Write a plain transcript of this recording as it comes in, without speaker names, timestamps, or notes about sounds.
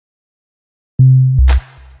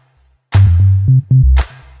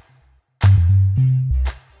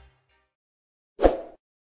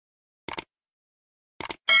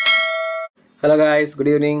Hello guys, good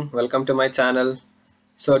evening. Welcome to my channel.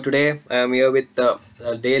 So today I am here with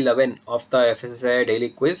day 11 of the Fssai daily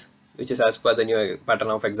quiz, which is as per the new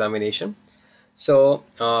pattern of examination. So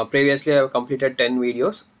previously I have completed 10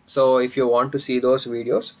 videos. So if you want to see those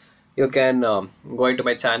videos, you can go into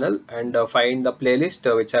my channel and find the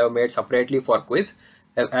playlist which I have made separately for quiz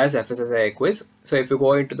as Fssai quiz. So if you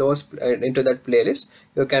go into into that playlist,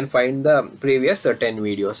 you can find the previous 10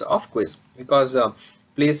 videos of quiz. Because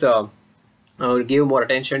please give more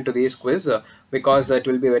attention to these quiz because it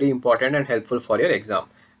will be very important and helpful for your exam.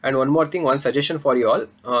 And one more thing, one suggestion for you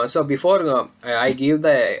all. So before I give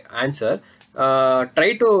the answer,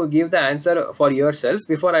 try to give the answer for yourself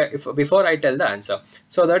before I tell the answer,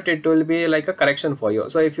 so that it will be like a correction for you.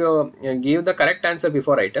 So if you give the correct answer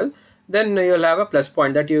before I tell, then you'll have a plus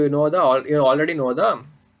point that you already know the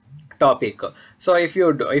topic. So if you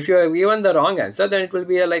have given the wrong answer, then it will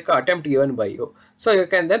be like an attempt given by you, so you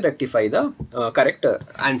can then rectify the correct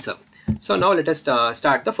answer. So now let us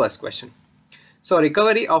start the first question. So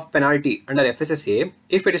recovery of penalty under FSSA,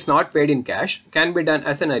 if it is not paid in cash, can be done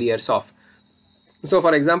as an arrears of. So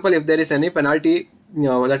for example, if there is any penalty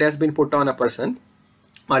that has been put on a person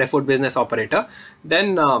or a food business operator,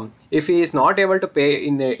 then if he is not able to pay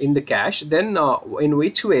in the cash, then in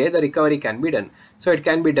which way the recovery can be done? So it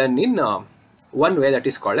can be done in one way, that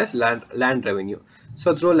is called as land revenue.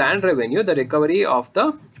 So through land revenue, the recovery of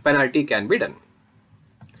the penalty can be done.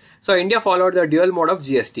 So India followed the dual mode of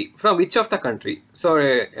GST from which of the country? So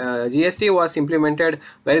GST was implemented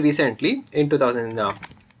very recently in 2000.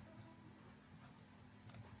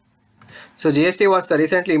 So GST was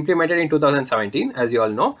recently implemented in 2017, as you all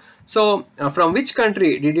know. So from which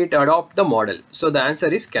country did it adopt the model? So the answer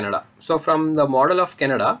is Canada. So from the model of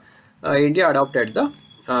Canada, India adopted the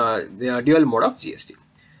dual mode of GST.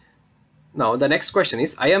 Now the next question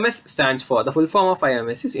is, IMS stands for, the full form of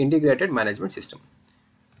IMS is Integrated Management System.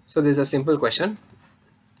 So this is a simple question.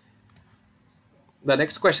 The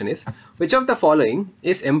next question is, which of the following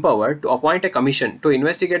is empowered to appoint a commission to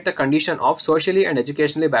investigate the condition of socially and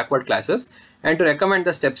educationally backward classes and to recommend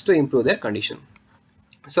the steps to improve their condition?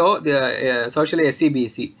 So the socially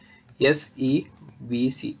SEBC.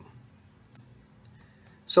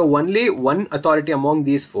 So only one authority among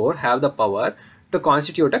these four have the power to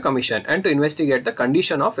constitute a commission and to investigate the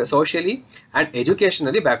condition of socially and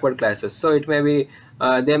educationally backward classes. So it may be,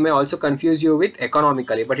 they may also confuse you with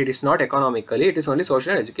economically, but it is not economically, it is only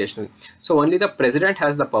social and educational. So only the president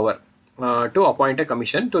has the power to appoint a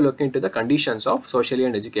commission to look into the conditions of socially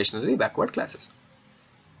and educationally backward classes.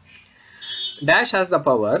 Dash has the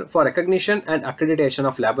power for recognition and accreditation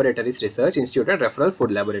of laboratories, research institute and referral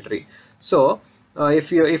food laboratory. So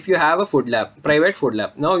if you have a food lab, private food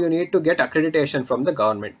lab, now you need to get accreditation from the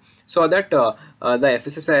government, so that the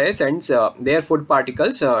FSSAI sends their food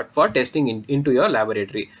particles for testing into your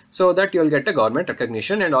laboratory, so that you will get a government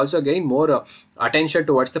recognition and also gain more attention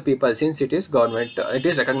towards the people, since it is government, it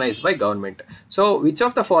is recognized by government. So which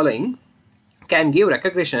of the following can give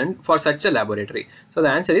recognition for such a laboratory? So the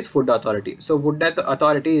answer is Food Authority. So Food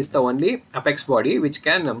Authority is the only apex body which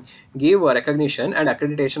can give recognition and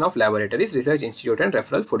accreditation of laboratories, research institute and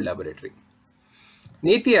referral food laboratory.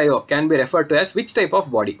 Niti Aayog can be referred to as which type of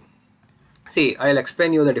body? See, I'll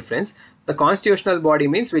explain you the difference. The constitutional body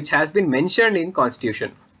means which has been mentioned in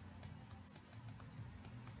constitution.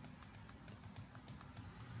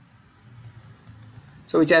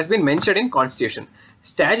 So which has been mentioned in constitution.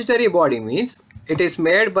 Statutory body means it is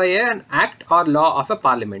made by an act or law of a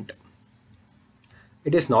parliament.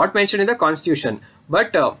 It is not mentioned in the constitution,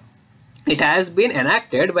 but it has been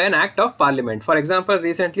enacted by an act of parliament. For example,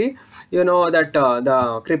 recently you know that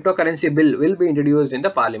the cryptocurrency bill will be introduced in the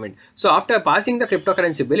parliament. So after passing the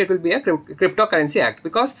cryptocurrency bill, it will be a cryptocurrency act,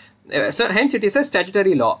 because so hence it is a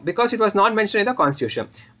statutory law, because it was not mentioned in the constitution.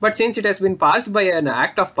 But since it has been passed by an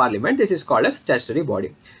act of parliament, this is called a statutory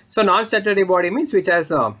body. So non-statutory body means which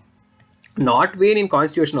has not been in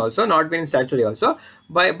constitution also, not been in statutory also,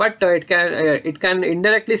 but it can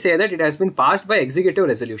indirectly say that it has been passed by executive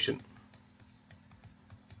resolution.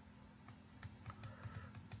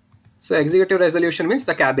 So executive resolution means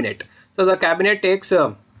the cabinet. So the cabinet takes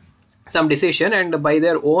some decision, and by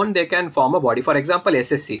their own they can form a body. For example,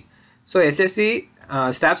 SSC. So SSC,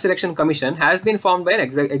 Staff Selection Commission, has been formed by an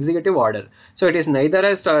executive order. So it is neither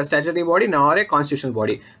a statutory body nor a constitutional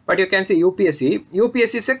body. But you can see UPSC.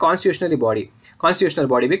 UPSC is a constitutional body,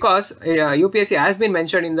 because UPSC has been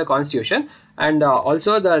mentioned in the constitution, and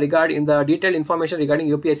also the detailed information regarding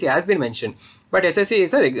UPSC has been mentioned. But SSC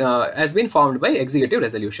is has been formed by executive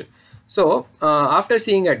resolution. So after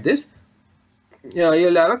seeing at this,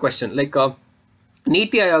 you'll have a question like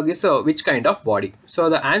Niti Aayog is which kind of body? So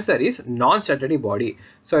the answer is non-statutory body.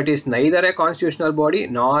 So it is neither a constitutional body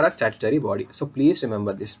nor a statutory body. So please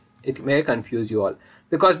remember this. It may confuse you all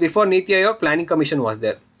because before Niti Aayog, Planning Commission was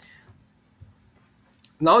there.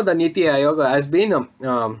 Now the Niti Aayog has been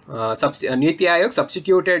Niti Aayog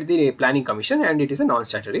substituted the Planning Commission, and it is a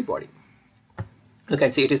non-statutory body. You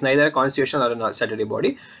can see it is neither a constitutional or a non-statutory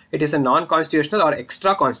body. It is a non-constitutional or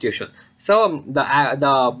extra-constitutional. So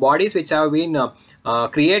the bodies which have been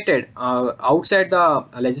created outside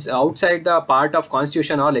the part of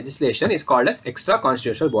constitution or legislation is called as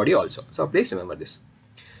extra-constitutional body also. So please remember this.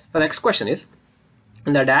 The next question is,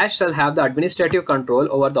 the dash shall have the administrative control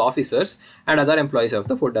over the officers and other employees of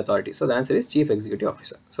the food authority. So the answer is Chief Executive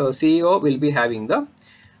Officer. So CEO will be having the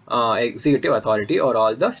executive authority or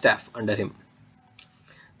all the staff under him.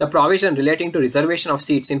 The provision relating to reservation of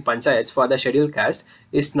seats in panchayats for the scheduled caste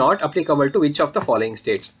is not applicable to which of the following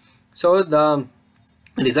states? So the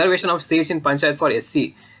reservation of seats in panchayat for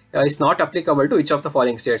SC is not applicable to which of the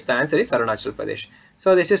following states? The answer is Arunachal Pradesh.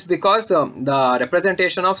 So this is because the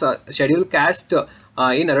representation of scheduled caste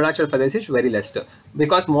in Arunachal Pradesh is very less,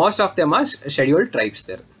 because most of them are scheduled tribes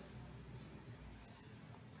there.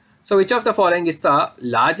 So which of the following is the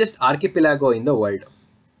largest archipelago in the world?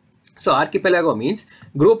 So archipelago means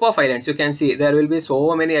group of islands. You can see there will be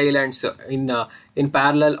so many islands in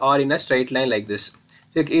parallel or in a straight line like this.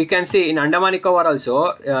 So you can see in Andaman Nicobar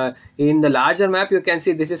also, in the larger map you can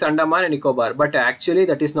see this is Andaman and Nicobar, but actually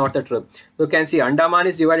that is not the truth. You can see Andaman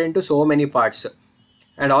is divided into so many parts,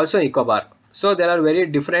 and also Nicobar. So there are very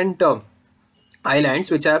different islands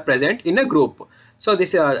which are present in a group. So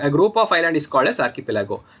this a group of island is called as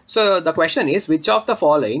archipelago. So the question is, which of the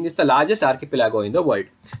following is the largest archipelago in the world?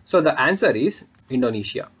 So the answer is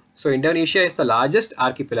Indonesia. So Indonesia is the largest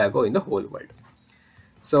archipelago in the whole world.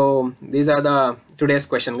 So these are the today's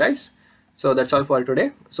question, guys. So that's all for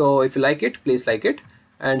today. So if you like it, please like it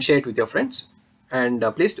and share it with your friends, and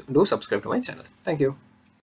please do subscribe to my channel. Thank you.